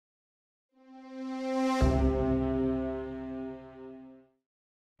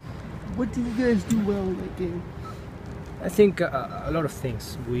What did you guys do well in that game? I think a lot of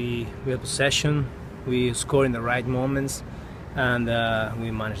things. We have possession, we score in the right moments, and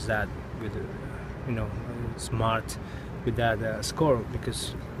we manage that with, smart with that score,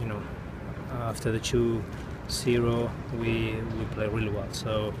 because after the 2-0 we play really well.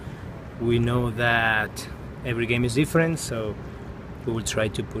 So we know that every game is different. So we will try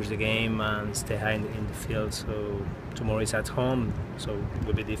to push the game and stay high in the field. So tomorrow is at home, so it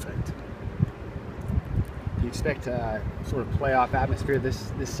will be different. Do you expect sort of playoff atmosphere?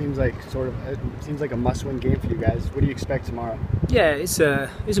 This seems like a must-win game for you guys. What do you expect tomorrow? Yeah, it's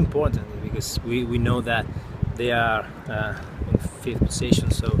important because we know that they are in fifth position,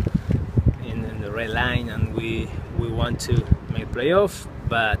 so in the red line, and we want to make a playoff.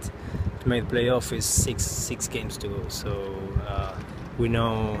 But to make the playoff is six games to go. So we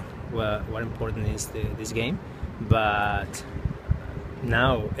know what important is this game, but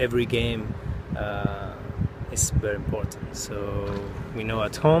now every game is very important. So we know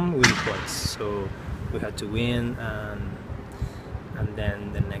at home we need points, so we have to win, and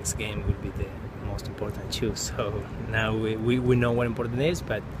then the next game will be the most important too. So now we know what important is,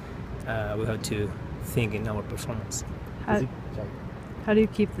 but we have to think in our performance. How do you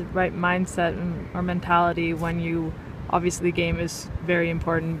keep the right mindset or mentality when you, obviously the game is very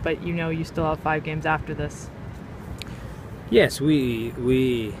important, but you still have 5 games after this? Yes, we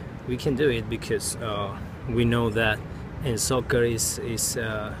can do it because we know that in soccer is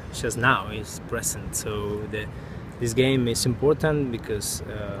just now, is present. So this game is important because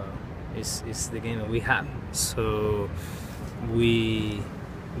it's the game that we have. So we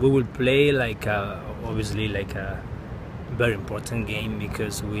will play obviously like a very important game,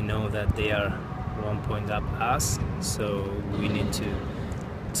 because we know that they are 1 point up us. So we need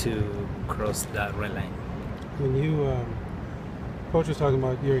to cross that red line. When you Coach was talking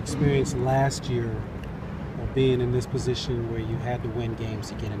about your experience last year of being in this position where you had to win games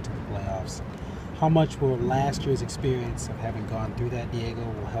to get into the playoffs. How much will last year's experience of having gone through that, Diego,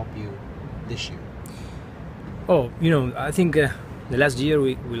 will help you this year? Oh, I think the last year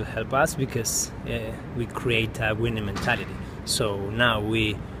will help us because we create a winning mentality. So now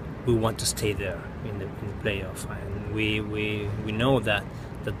we want to stay there in the playoff, and we know that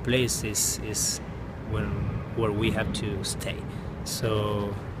that place is where we have to stay.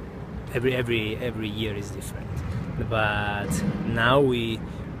 So every year is different, but now we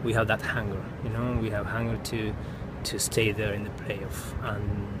have that hunger. We have hunger to stay there in the playoff,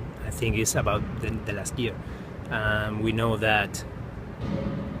 and I think it's about the last year. We know that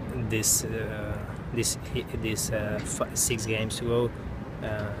this 6 games to go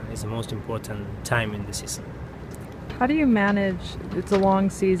is the most important time in the season. How do you manage, it's a long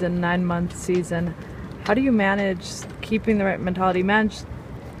season, 9-month season, how do you manage keeping the right mentality, manage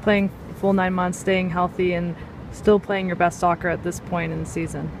playing full 9 months, staying healthy, and still playing your best soccer at this point in the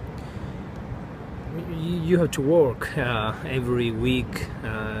season? You have to work every week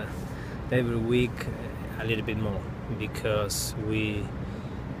a little bit more, because we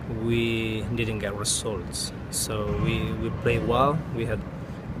didn't get results. So we played well, we had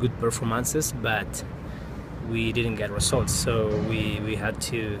good performances, but we didn't get results. So we had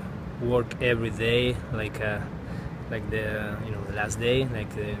to work every day, like the last day,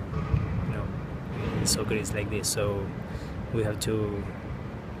 soccer is like this. So we have to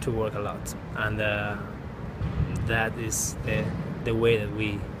work a lot, and that is the way that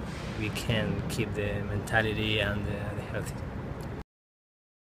we can keep the mentality and the health.